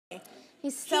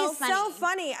He's so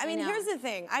funny. I mean, here's the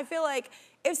thing. I feel like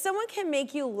if someone can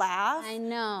make you laugh, I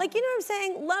know. like, you know what I'm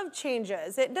saying? Love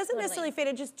changes. It doesn't necessarily fade,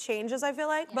 it just changes, I feel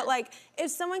like. Yeah. But like, if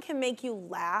someone can make you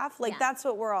laugh, like that's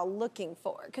what we're all looking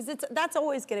for. Because that's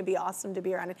always gonna be awesome to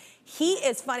be around. And he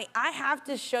is funny. I have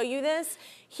to show you this.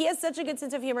 He has such a good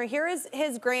sense of humor. Here is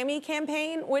his Grammy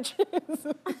campaign, which is,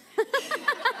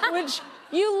 which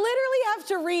you literally have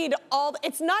to read all,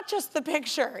 it's not just the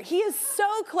picture. He is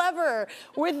so clever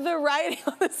with the writing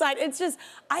on the side. It's just,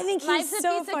 I think he's so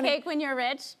funny. Life's a piece of cake when you're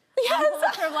rich.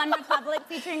 Yes. For One Republic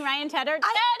featuring Ryan Tedder.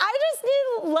 I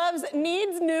just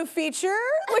needs new feature.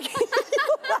 Like,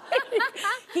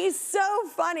 he's so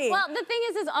funny. Well, the thing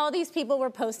is all these people were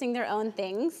posting their own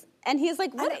things. And he's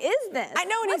like, what is this? I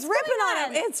know, and he's ripping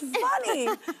on him. It's funny.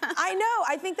 I know,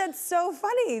 I think that's so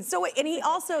funny. So, and he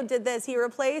also did this. He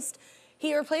replaced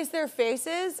their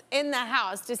faces in the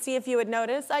house to see if you would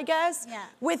notice, I guess,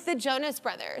 with the Jonas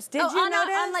Brothers. Did you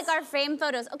notice? On like our frame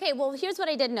photos. Okay, well, here's what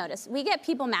I did notice. We get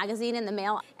People magazine in the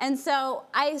mail, and so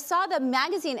I saw the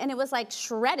magazine, and it was like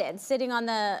shredded, sitting on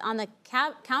the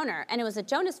counter, and it was a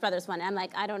Jonas Brothers one. And I'm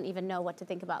like, I don't even know what to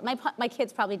think about. My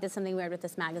kids probably did something weird with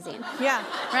this magazine. Yeah.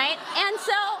 Right? And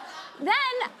so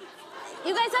then,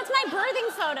 you guys, that's my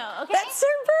birthing photo, okay? That's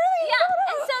your birthing photo?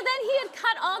 And so then he had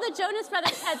cut all the Jonas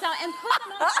Brothers heads out and put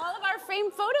them on all of our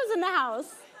framed photos in the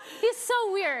house. He's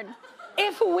so weird.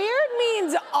 If weird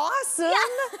means awesome,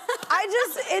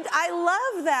 I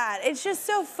love that. It's just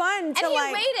so fun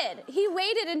to He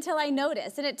waited until I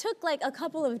noticed, and it took like a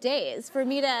couple of days for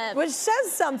me to... Which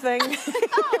says something.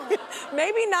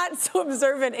 Maybe not so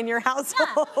observant in your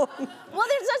household. Yeah. Well,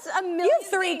 there's just a million You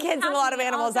have 3 kids and a lot of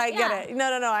animals, I get it.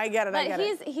 No, I get it,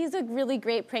 But he's a really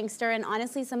great prankster, and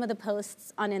honestly, some of the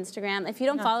posts on Instagram, if you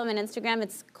don't follow him on Instagram,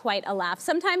 it's quite a laugh.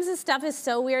 Sometimes his stuff is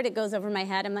so weird, it goes over my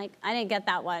head. I'm like, I didn't get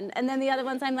that one. And then the other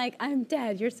ones, I'm like, I'm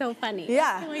dead. You're so funny.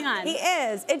 Yeah. What's going on? He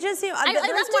is. It just seems, the reason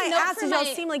why I asked is y'all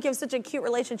seem like you have such a cute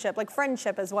relationship, like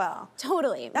friendship as well.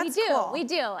 Totally. That's cool. We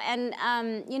do.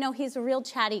 And, you know, he's a real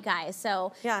chatty guy.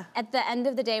 So at the end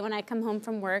of the day, when I come home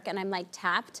from work and I'm like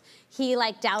tapped, he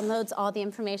like downloads all the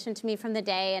information to me from the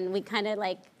day, and we kind of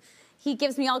like, he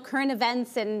gives me all current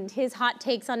events and his hot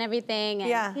takes on everything,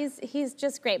 and he's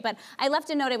just great. But I left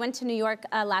a note. I went to New York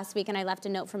last week, and I left a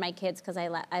note for my kids because I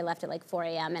left at like 4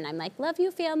 a.m. and I'm like, love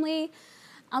you, family.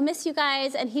 I'll miss you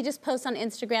guys. And he just posts on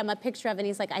Instagram a picture of it, and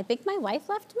he's like, I think my wife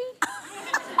left me.